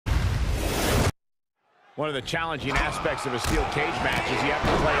One of the challenging aspects of a steel cage match is you have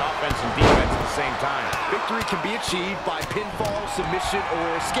to play offense and defense at the same time. Victory can be achieved by pinfall, submission, or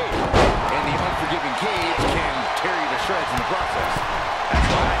escape. And the unforgiving cage can tear you to shreds in the process. That's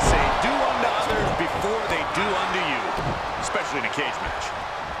why I say do unto others before they do unto you, especially in a cage match.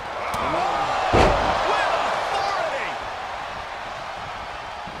 With authority!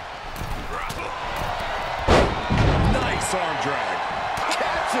 Nice arm drag.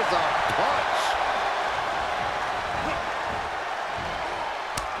 Catches a punch.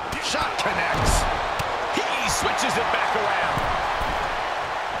 Shot connects. He switches it back around.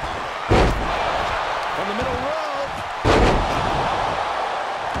 From the middle rope.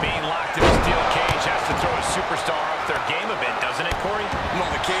 Being locked in a steel cage has to throw a superstar off their game a bit, doesn't it, Corey?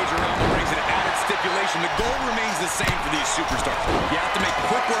 Well, the cage around the ring is an added stipulation. The goal remains the same for these superstars. You have to make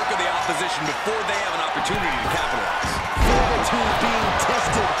quick work of the opposition before they have an opportunity to capitalize. Fortitude being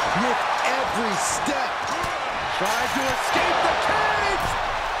tested with every step. Trying to escape the cage.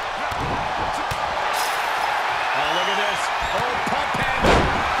 Oh, look at this. Oh, pump handle.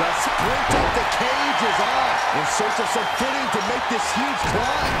 The sprint up the cage is on. In search of some footing to make this huge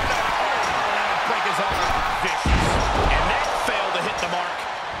climb. Break his arm. Vicious. And that failed to hit the mark.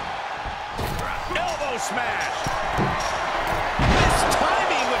 Elbow smash. Missed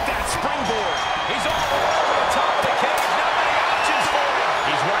timing with that springboard. He's all over the top of the cage. Not many options for him.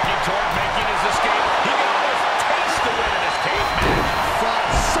 He's working toward making his escape. He can almost taste the win in this cage match. Fought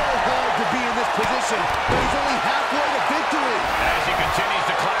so hard to be in this position, but he's only halfway to victory. As he continues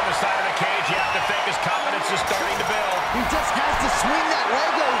to climb the side of the cage, you have to think his confidence is starting to build. He just has to swing that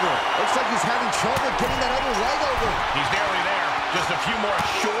leg over. Looks like he's having trouble getting that other leg over. He's nearly there. Just a few more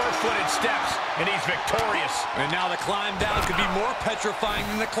sure-footed steps, and he's victorious. And now the climb down could be more petrifying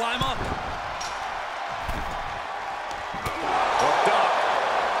than the climb up. Hooked up.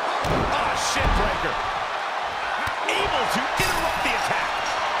 Ah, shit breaker. Able to interrupt the attack.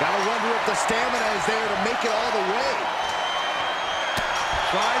 Gotta wonder if the stamina is there to make it all the way.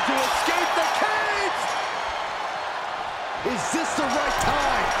 Trying to escape the cage! Is this the right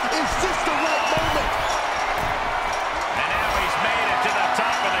time? Is this the right moment? And now he's made it to the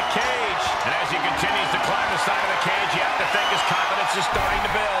top of the cage. And as he continues to climb the side of the cage, you have to think his confidence is starting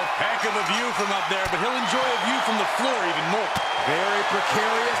to build. Heck of a view from up there, but he'll enjoy a view from the floor even more. Very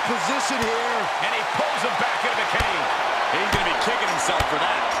precarious position here. And he pulls him back into the cage. He's going to be kicking himself for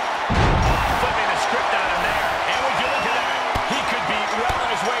that. Flipping the script on him there. And would you look at that? He could be well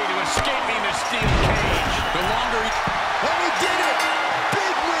on his way to escaping the steel cage. The longer he... And he did it!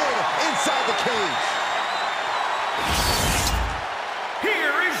 Big win inside the cage.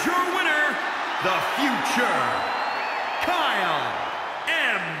 Here is your winner, the future, Kyle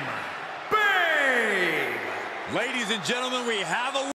Mbappé. Ladies and gentlemen, we have a